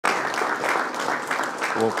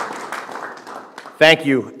Well, thank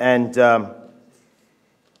you, and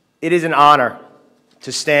it is an honor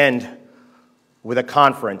to stand with a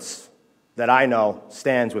conference that I know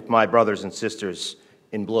stands with my brothers and sisters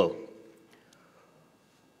in blue.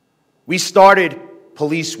 We started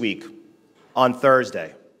Police Week on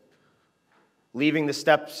Thursday, leaving the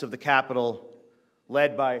steps of the Capitol,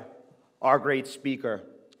 led by our great speaker,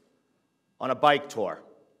 on a bike tour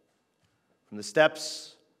from the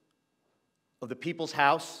steps of the People's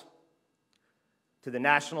House to the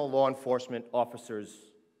National Law Enforcement Officers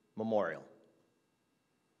Memorial.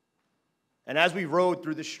 And as we rode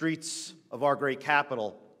through the streets of our great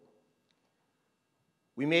capital,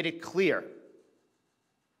 we made it clear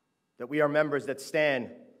that we are members that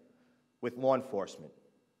stand with law enforcement.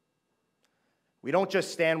 We don't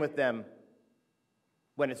just stand with them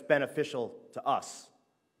when it's beneficial to us.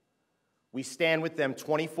 We stand with them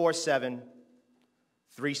 24/7,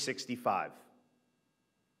 365.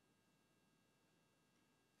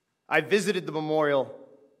 I've visited the memorial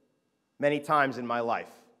many times in my life.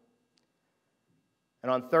 And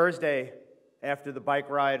on Thursday, after the bike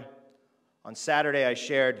ride, on Saturday, I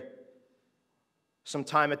shared some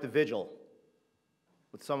time at the vigil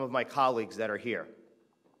with some of my colleagues that are here.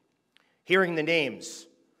 Hearing the names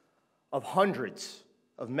of hundreds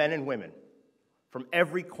of men and women from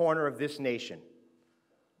every corner of this nation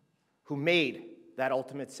who made that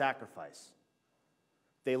ultimate sacrifice.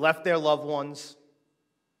 They left their loved ones,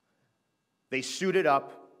 they suited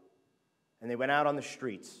up, and they went out on the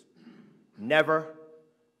streets, never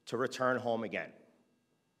to return home again.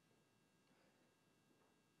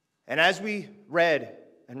 And as we read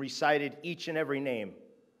and recited each and every name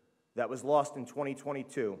that was lost in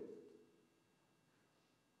 2022,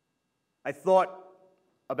 I thought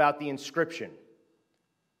about the inscription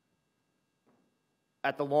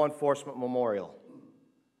at the Law Enforcement Memorial.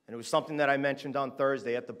 And it was something that I mentioned on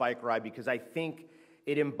Thursday at the bike ride because I think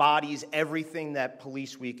it embodies everything that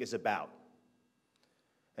Police Week is about.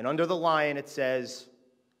 And under the lion it says,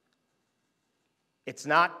 "It's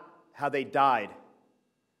not how they died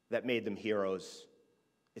that made them heroes,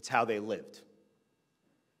 it's how they lived."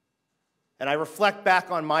 And I reflect back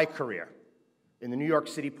on my career in the New York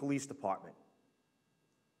City Police Department,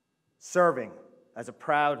 serving as a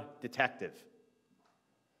proud detective.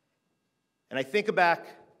 And I think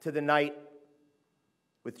back to the night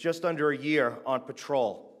with just under a year on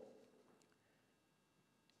patrol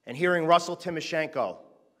and hearing Russell Timoshenko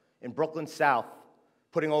in Brooklyn South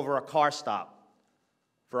putting over a car stop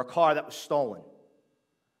for a car that was stolen.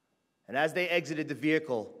 And as they exited the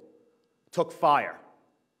vehicle, took fire.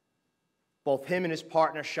 Both him and his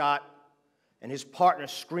partner shot, and his partner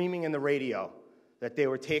screaming in the radio that they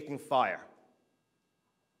were taking fire.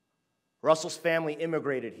 Russell's family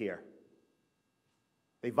immigrated here.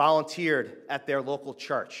 They volunteered at their local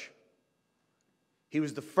church. He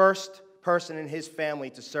was the first person in his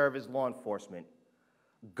family to serve as law enforcement,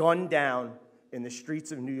 gunned down in the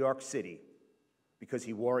streets of New York City because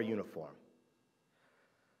he wore a uniform.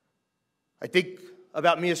 I think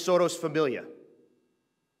about Mia Soto's familia,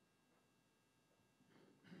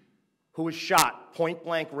 who was shot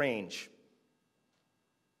point-blank range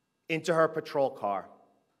into her patrol car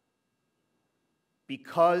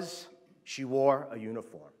because she wore a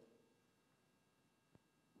uniform.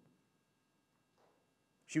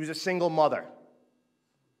 She was a single mother.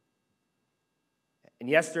 And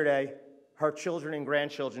yesterday, her children and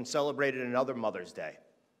grandchildren celebrated another Mother's Day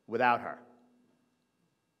without her.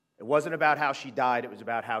 It wasn't about how she died, it was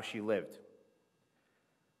about how she lived.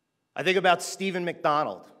 I think about Stephen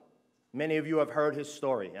McDonald. Many of you have heard his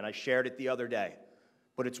story, and I shared it the other day,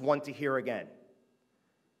 but it's one to hear again.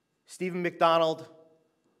 Stephen McDonald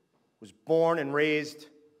was born and raised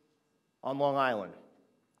on Long Island,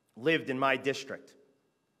 lived in my district.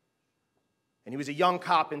 And he was a young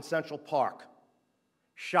cop in Central Park,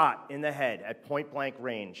 shot in the head at point-blank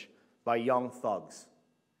range by young thugs.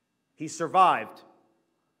 He survived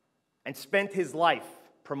and spent his life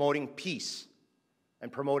promoting peace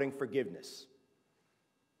and promoting forgiveness.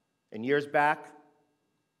 And years back,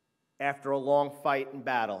 after a long fight and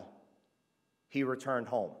battle, he returned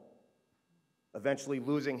home, eventually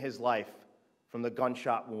losing his life from the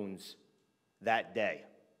gunshot wounds that day.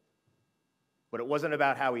 But it wasn't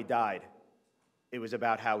about how he died, it was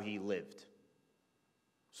about how he lived.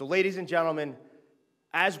 So ladies and gentlemen,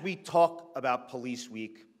 as we talk about Police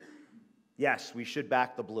Week, yes, we should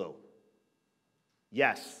back the blue.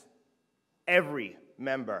 Yes, every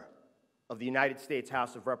member of the United States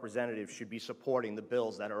House of Representatives should be supporting the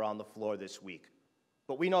bills that are on the floor this week.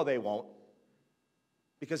 But we know they won't,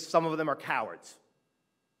 because some of them are cowards,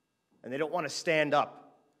 and they don't want to stand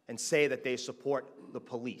up and say that they support the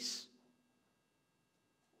police.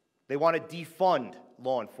 They want to defund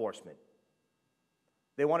law enforcement.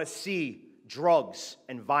 They want to see drugs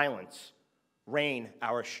and violence reign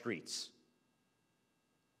our streets.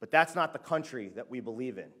 But that's not the country that we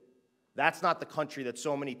believe in. That's not the country that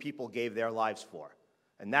so many people gave their lives for.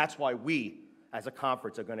 And that's why we, as a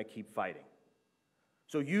conference, are going to keep fighting.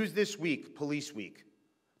 So use this week, Police Week,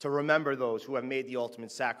 to remember those who have made the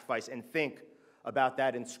ultimate sacrifice and think about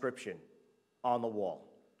that inscription on the wall.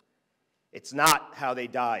 It's not how they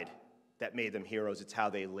died that made them heroes, it's how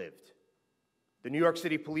they lived. The New York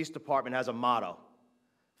City Police Department has a motto,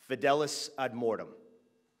 Fidelis ad mortem,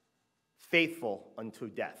 faithful unto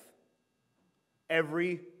death.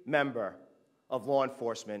 Every member of law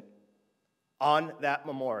enforcement on that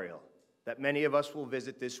memorial that many of us will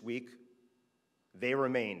visit this week, they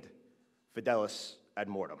remained Fidelis ad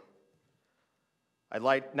mortem. I'd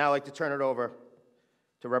now like to turn it over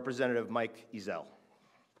to Representative Mike Ezell.